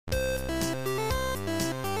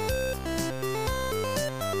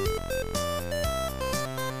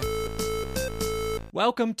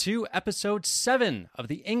Welcome to episode 7 of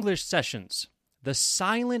the English Sessions, the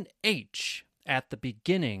silent H at the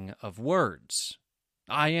beginning of words.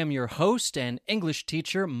 I am your host and English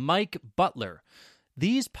teacher, Mike Butler.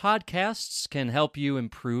 These podcasts can help you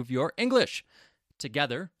improve your English.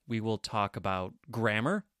 Together, we will talk about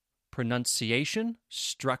grammar, pronunciation,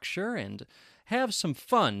 structure, and have some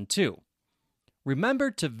fun, too. Remember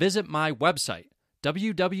to visit my website,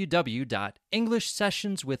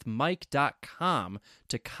 www.englishsessionswithmike.com,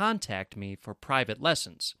 to contact me for private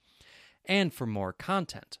lessons and for more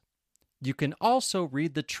content. You can also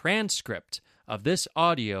read the transcript of this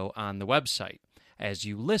audio on the website as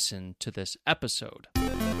you listen to this episode.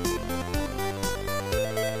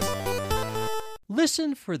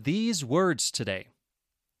 Listen for these words today.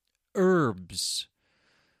 Herbs.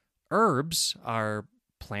 Herbs are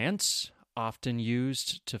plants often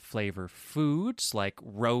used to flavor foods like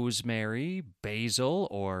rosemary, basil,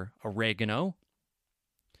 or oregano.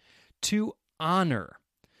 To honor.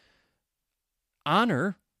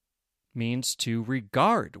 Honor means to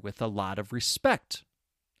regard with a lot of respect.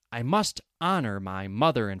 I must honor my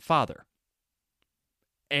mother and father.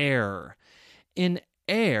 Heir. In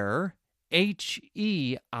heir,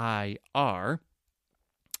 H-E-I-R,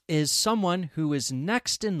 is someone who is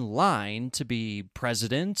next in line to be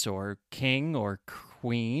president or king or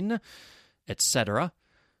queen, etc.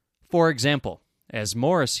 For example, as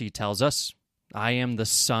Morrissey tells us, I am the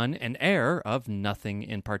son and heir of nothing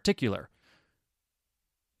in particular.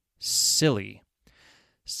 Silly.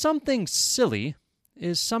 Something silly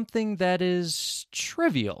is something that is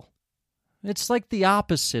trivial. It's like the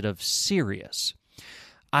opposite of serious.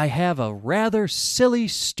 I have a rather silly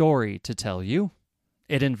story to tell you.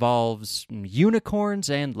 It involves unicorns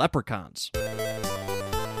and leprechauns.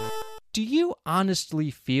 Do you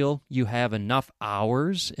honestly feel you have enough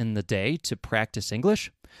hours in the day to practice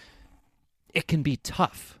English? It can be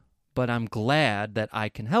tough, but I'm glad that I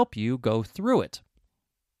can help you go through it.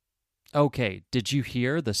 Okay, did you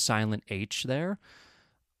hear the silent H there?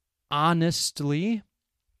 Honestly,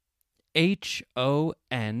 H-O-N-E-S-T-L-Y,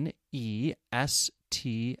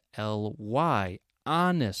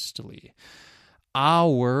 honestly.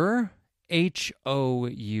 Our,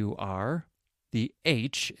 H-O-U-R, the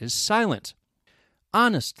H is silent.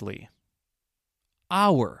 Honestly.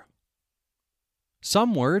 Our.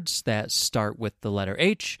 Some words that start with the letter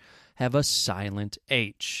H have a silent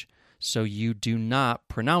H, so you do not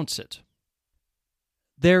pronounce it.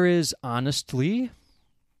 There is honestly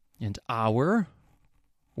and our.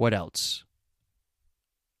 What else?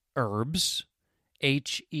 Herbs,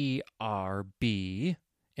 H-E-R-B,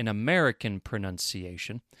 in American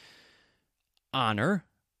pronunciation. Honor,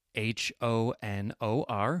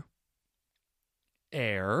 H-O-N-O-R.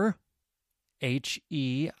 Heir,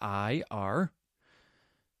 H-E-I-R.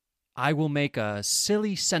 I will make a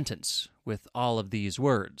silly sentence with all of these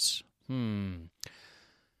words.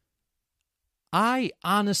 I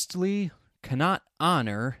honestly cannot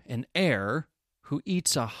honor an heir who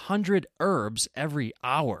eats 100 herbs every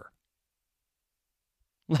hour.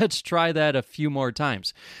 Let's try that a few more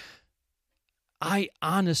times. I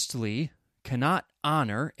honestly cannot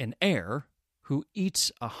honor an heir who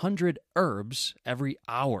eats 100 herbs every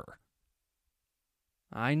hour.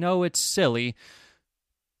 I know it's silly,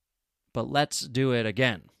 but let's do it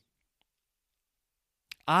again.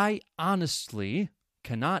 I honestly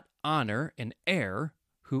cannot honor an heir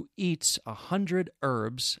who eats 100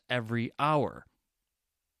 herbs every hour.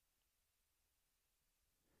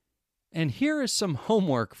 And here is some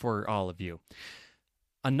homework for all of you.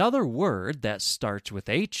 Another word that starts with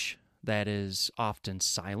H, that is often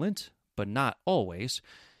silent, but not always,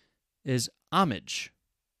 is homage.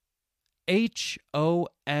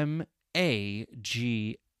 H-O-M-A-G-E,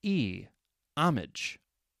 homage.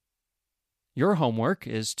 Your homework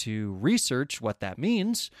is to research what that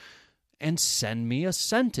means and send me a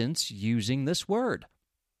sentence using this word.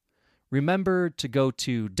 Remember to go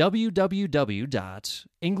to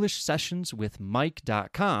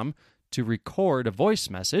www.englishsessionswithmike.com to record a voice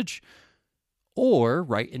message or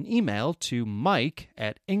write an email to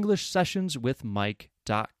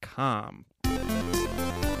mike@englishsessionswithmike.com.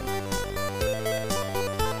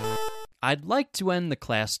 I'd like to end the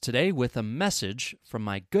class today with a message from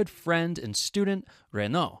my good friend and student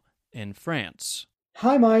Renaud in France.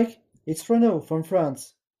 Hi Mike, it's Renaud from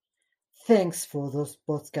France. Thanks for those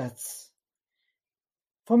podcasts.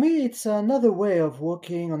 For me, it's another way of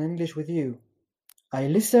working on English with you. I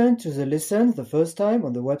listened to the lesson the first time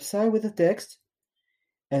on the website with the text,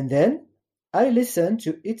 and then I listened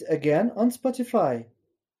to it again on Spotify.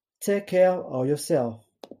 Take care of yourself.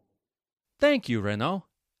 Thank you, Renaud.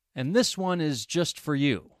 And this one is just for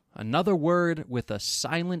you. another word with a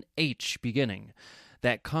silent H beginning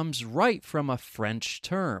that comes right from a French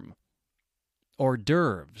term. Hors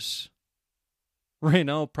d'oeuvres.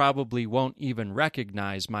 Reno probably won't even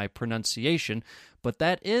recognize my pronunciation, but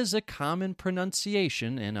that is a common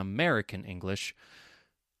pronunciation in American English.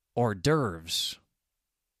 Hors d'oeuvres.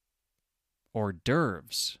 Hors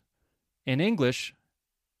d'oeuvres. In English,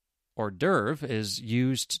 hors d'oeuvre is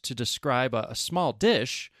used to describe a small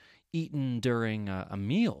dish eaten during a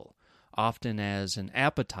meal, often as an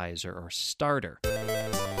appetizer or starter.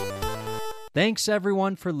 Thanks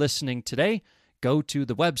everyone for listening today. Go to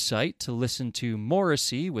the website to listen to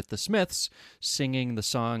Morrissey with the Smiths singing the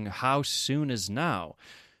song How Soon Is Now.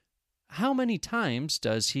 How many times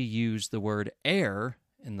does he use the word air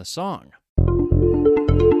in the song?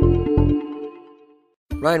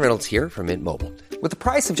 Ryan Reynolds here from Mint Mobile. With the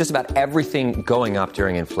price of just about everything going up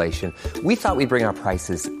during inflation, we thought we'd bring our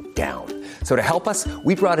prices down. So to help us,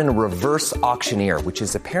 we brought in a reverse auctioneer, which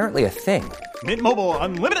is apparently a thing. Mint Mobile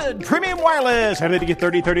Unlimited Premium Wireless. How to get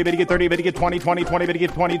 30, 30, bit to get 30, bit to get 20, 20, 20, bit to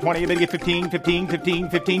get 20, 20, bit to get 15, 15, 15,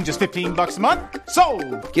 15, just $15 a month?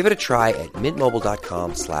 Sold! Give it a try at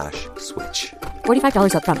mintmobile.com/switch.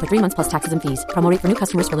 $45 up front for 3 months plus taxes and fees. Promo rate for new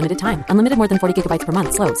customers for limited time. Unlimited more than 40 gigabytes per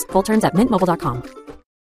month. Slows full terms at mintmobile.com.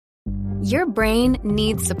 Your brain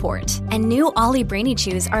needs support, and new Ollie Brainy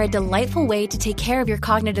Chews are a delightful way to take care of your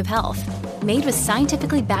cognitive health. Made with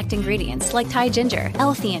scientifically backed ingredients like Thai ginger,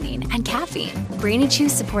 L-theanine, and caffeine, Brainy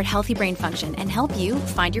Chews support healthy brain function and help you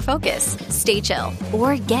find your focus, stay chill,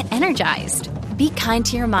 or get energized. Be kind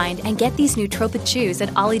to your mind and get these nootropic chews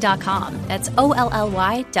at ollie.com. That's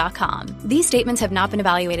OLLY.com. These statements have not been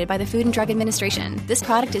evaluated by the Food and Drug Administration. This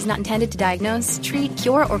product is not intended to diagnose, treat,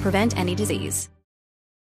 cure, or prevent any disease.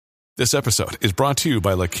 This episode is brought to you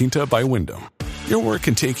by La Quinta by Wyndham. Your work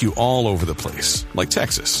can take you all over the place, like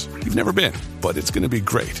Texas. You've never been, but it's going to be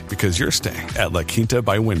great because you're staying at La Quinta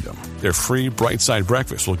by Wyndham. Their free Bright Side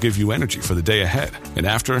breakfast will give you energy for the day ahead. And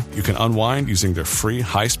after, you can unwind using their free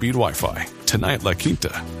high-speed Wi-Fi. Tonight, La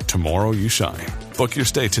Quinta. Tomorrow, you shine. Book your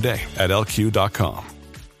stay today at LQ.com.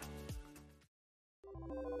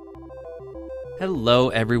 Hello,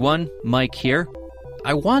 everyone. Mike here.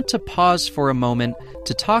 I want to pause for a moment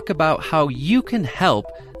to talk about how you can help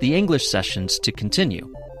the English sessions to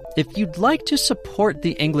continue. If you'd like to support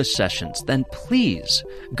the English sessions, then please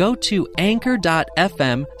go to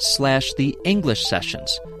anchor.fm/the English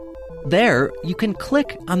sessions. There, you can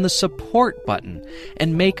click on the support button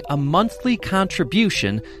and make a monthly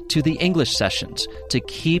contribution to the English sessions to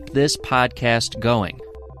keep this podcast going.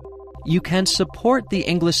 You can support the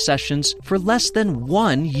English sessions for less than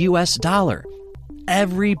 $1.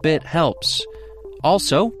 Every bit helps.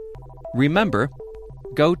 Also, remember,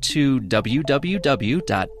 go to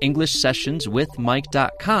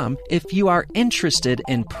www.englishsessionswithmike.com if you are interested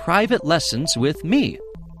in private lessons with me,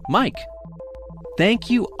 Mike.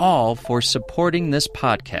 Thank you all for supporting this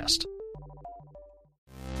podcast.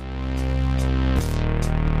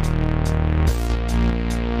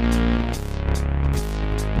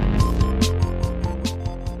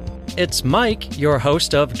 It's Mike, your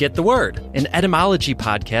host of Get the Word, an etymology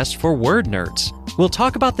podcast for word nerds. We'll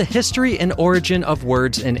talk about the history and origin of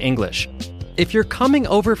words in English. If you're coming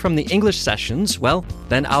over from the English sessions, well,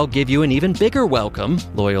 then I'll give you an even bigger welcome,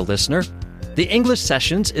 loyal listener. The English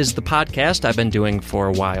Sessions is the podcast I've been doing for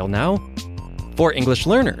a while now for English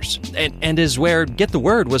learners, and is where Get the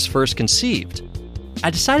Word was first conceived. I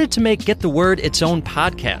decided to make Get the Word its own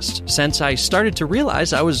podcast since I started to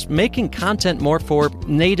realize I was making content more for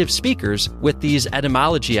native speakers with these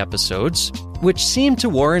etymology episodes, which seemed to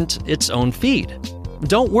warrant its own feed.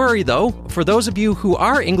 Don't worry though, for those of you who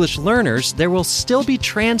are English learners, there will still be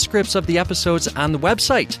transcripts of the episodes on the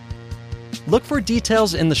website. Look for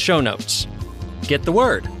details in the show notes. Get the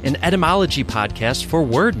Word, an etymology podcast for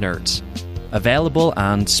word nerds. Available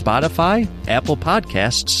on Spotify, Apple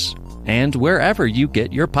Podcasts, and wherever you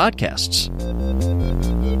get your podcasts.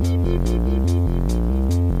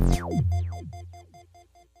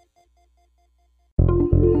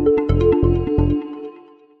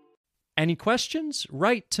 Any questions?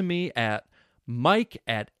 Write to me at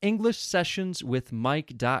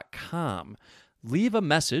mike@englishsessionswithmike.com. Leave a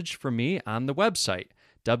message for me on the website,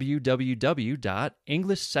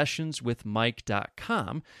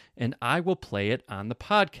 www.englishsessionswithmike.com, and I will play it on the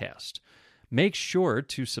podcast. Make sure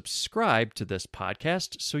to subscribe to this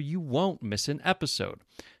podcast so you won't miss an episode.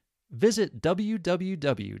 Visit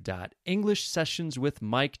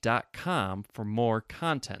www.englishsessionswithmike.com for more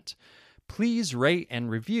content. Please rate and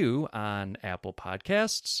review on Apple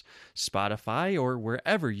Podcasts, Spotify, or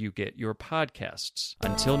wherever you get your podcasts.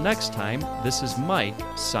 Until next time, this is Mike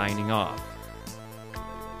signing off.